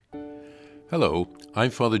Hello, I'm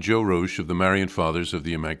Father Joe Roche of the Marian Fathers of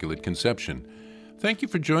the Immaculate Conception. Thank you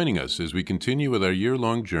for joining us as we continue with our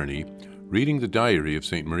year-long journey reading the diary of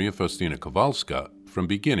St. Maria Faustina Kowalska from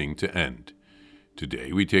beginning to end.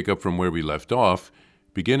 Today we take up from where we left off,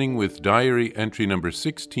 beginning with diary entry number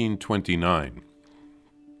 1629.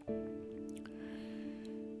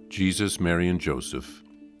 Jesus, Mary, and Joseph.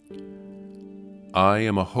 I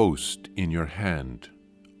am a host in your hand,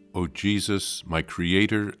 O Jesus, my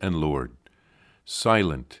Creator and Lord,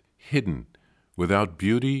 silent, hidden, without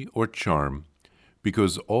beauty or charm,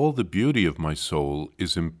 because all the beauty of my soul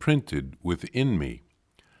is imprinted within me.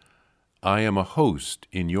 I am a host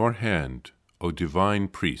in your hand, O divine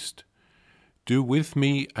priest. Do with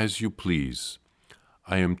me as you please.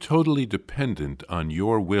 I am totally dependent on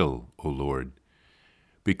your will, O Lord,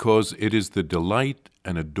 because it is the delight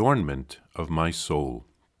and adornment of my soul.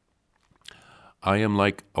 I am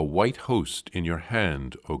like a white host in your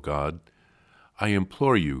hand, O God. I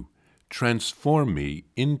implore you, transform me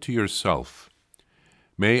into yourself.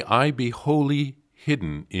 May I be wholly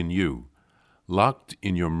hidden in you, locked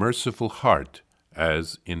in your merciful heart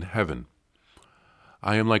as in heaven.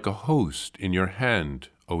 I am like a host in your hand,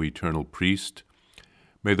 O eternal priest.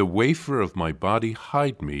 May the wafer of my body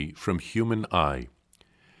hide me from human eye.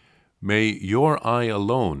 May your eye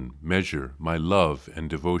alone measure my love and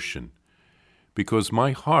devotion, because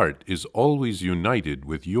my heart is always united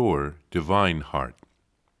with your divine heart.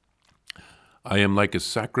 I am like a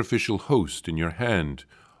sacrificial host in your hand,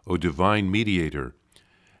 O divine mediator,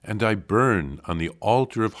 and I burn on the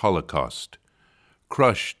altar of holocaust,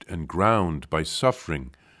 crushed and ground by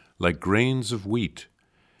suffering like grains of wheat,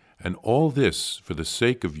 and all this for the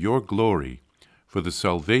sake of your glory, for the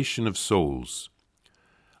salvation of souls.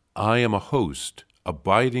 I am a host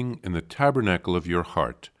abiding in the tabernacle of your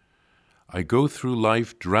heart. I go through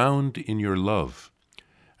life drowned in your love,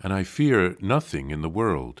 and I fear nothing in the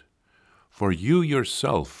world, for you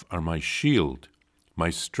yourself are my shield, my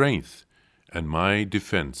strength, and my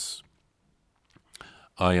defense.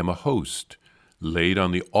 I am a host laid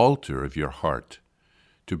on the altar of your heart,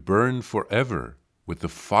 to burn forever with the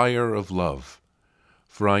fire of love,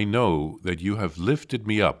 for I know that you have lifted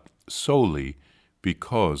me up solely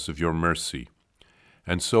because of your mercy.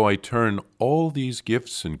 And so I turn all these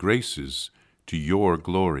gifts and graces to your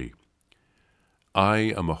glory. I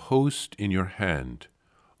am a host in your hand,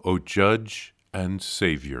 O Judge and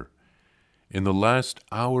Savior. In the last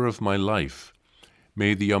hour of my life,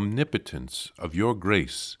 may the omnipotence of your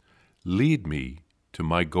grace lead me to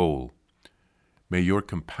my goal. May your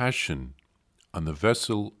compassion on the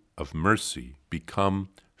vessel of mercy become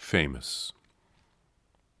famous.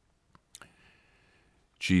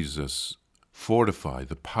 Jesus, fortify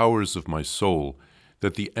the powers of my soul,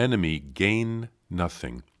 that the enemy gain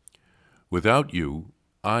nothing. Without you,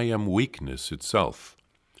 I am weakness itself.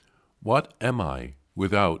 What am I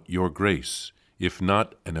without your grace, if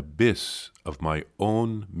not an abyss of my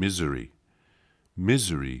own misery?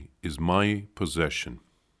 Misery is my possession.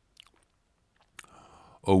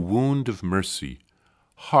 O wound of mercy,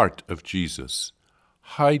 heart of Jesus,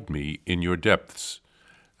 hide me in your depths,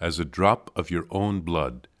 as a drop of your own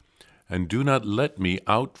blood, and do not let me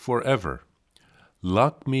out forever.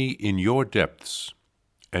 Lock me in your depths,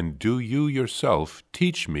 and do you yourself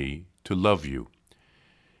teach me to love you.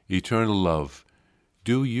 Eternal love,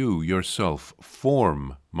 do you yourself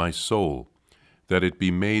form my soul, that it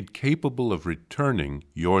be made capable of returning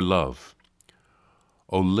your love.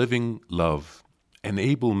 O living love,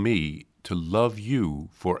 enable me to love you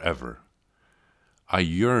forever. I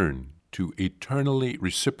yearn to eternally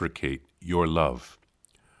reciprocate your love.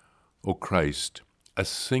 O Christ, a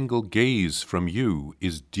single gaze from you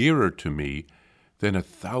is dearer to me than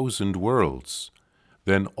 1,000 worlds,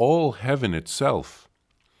 than all heaven itself.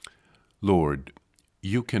 Lord,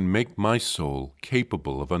 you can make my soul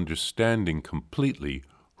capable of understanding completely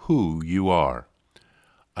who you are.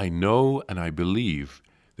 I know and I believe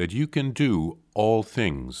that you can do all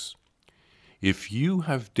things. If you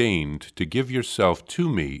have deigned to give yourself to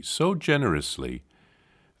me so generously,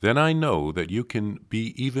 then I know that you can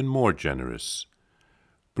be even more generous.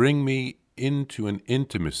 Bring me into an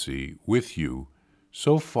intimacy with you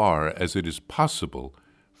so far as it is possible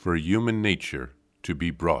for human nature to be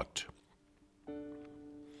brought.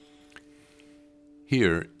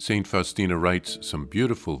 Here, St. Faustina writes some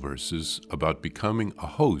beautiful verses about becoming a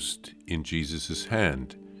host in Jesus'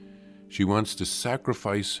 hand. She wants to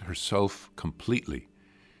sacrifice herself completely,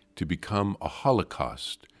 to become a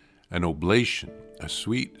holocaust, an oblation, a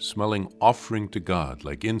sweet-smelling offering to God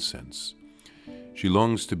like incense. She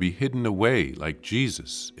longs to be hidden away like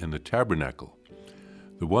Jesus in the tabernacle.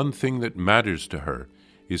 The one thing that matters to her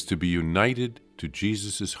is to be united to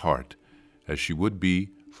Jesus' heart, as she would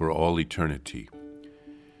be for all eternity.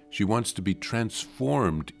 She wants to be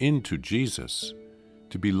transformed into Jesus,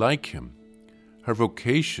 to be like him. Her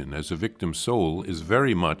vocation as a victim soul is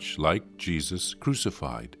very much like Jesus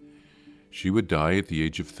crucified. She would die at the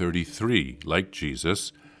age of 33, like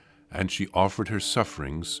Jesus, and she offered her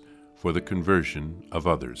sufferings for the conversion of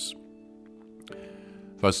others.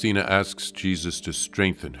 Faustina asks Jesus to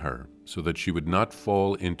strengthen her so that she would not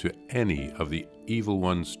fall into any of the evil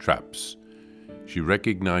one's traps. She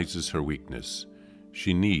recognizes her weakness.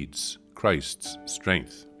 She needs Christ's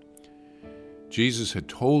strength. Jesus had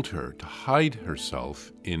told her to hide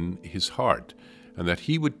herself in his heart and that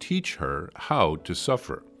he would teach her how to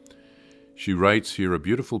suffer. She writes here a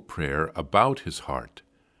beautiful prayer about his heart.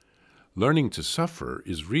 Learning to suffer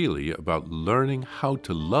is really about learning how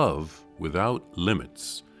to love without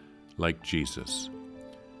limits, like Jesus.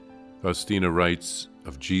 Faustina writes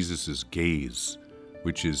of Jesus' gaze,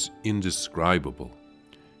 which is indescribable.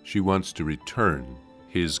 She wants to return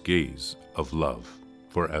his gaze of love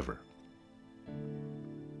forever.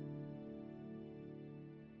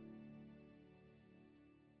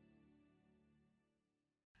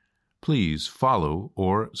 Please follow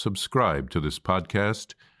or subscribe to this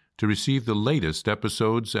podcast to receive the latest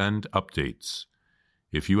episodes and updates.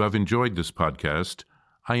 If you have enjoyed this podcast,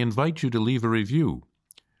 I invite you to leave a review.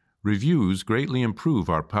 Reviews greatly improve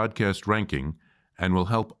our podcast ranking and will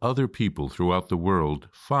help other people throughout the world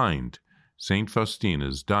find St.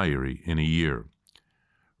 Faustina's Diary in a Year.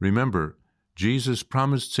 Remember, Jesus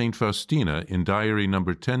promised St. Faustina in Diary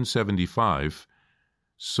number 1075,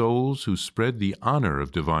 souls who spread the honor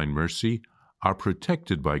of divine mercy are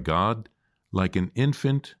protected by God like an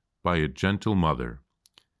infant by a gentle mother.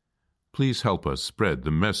 Please help us spread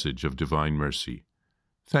the message of divine mercy.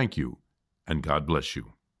 Thank you, and God bless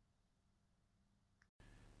you.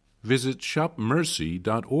 Visit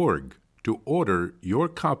shopmercy.org to order your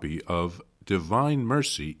copy of Divine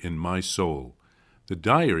Mercy in My Soul, the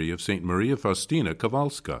diary of St. Maria Faustina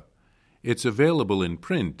Kowalska. It's available in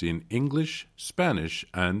print in English, Spanish,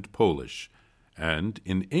 and Polish, and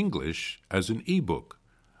in English as an e-book,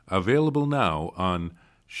 available now on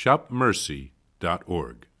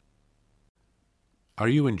shopmercy.org. Are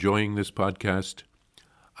you enjoying this podcast?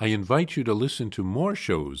 I invite you to listen to more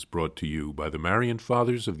shows brought to you by the Marian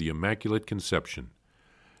Fathers of the Immaculate Conception.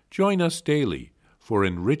 Join us daily for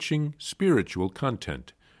enriching spiritual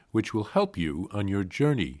content, which will help you on your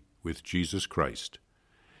journey with Jesus Christ.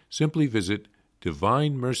 Simply visit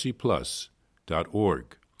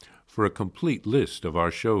DivineMercyPlus.org for a complete list of our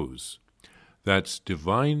shows. That's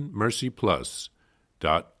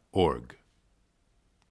DivineMercyPlus.org.